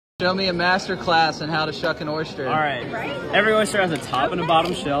Show me a master class on how to shuck an oyster. All right. Every oyster has a top and a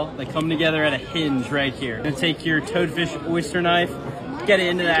bottom shell. They come together at a hinge right here. You're gonna take your Toadfish oyster knife, get it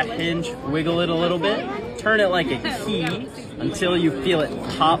into that hinge, wiggle it a little bit, turn it like a key until you feel it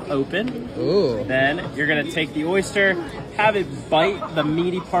pop open. Ooh. Then you're gonna take the oyster, have it bite the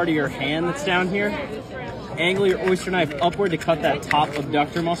meaty part of your hand that's down here, angle your oyster knife upward to cut that top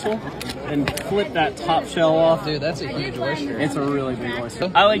abductor muscle, and flip that top shell off. Dude, that's a huge oyster. It's a really big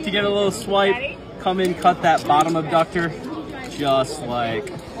oyster. I like to give it a little swipe, come in, cut that bottom abductor, just like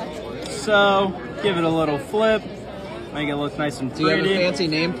so. Give it a little flip, make it look nice and pretty. Do you have a fancy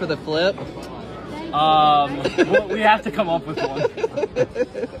name for the flip? Well, we have to come up with one.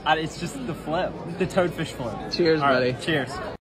 It's just the flip, the Toadfish flip. Cheers, buddy. Cheers.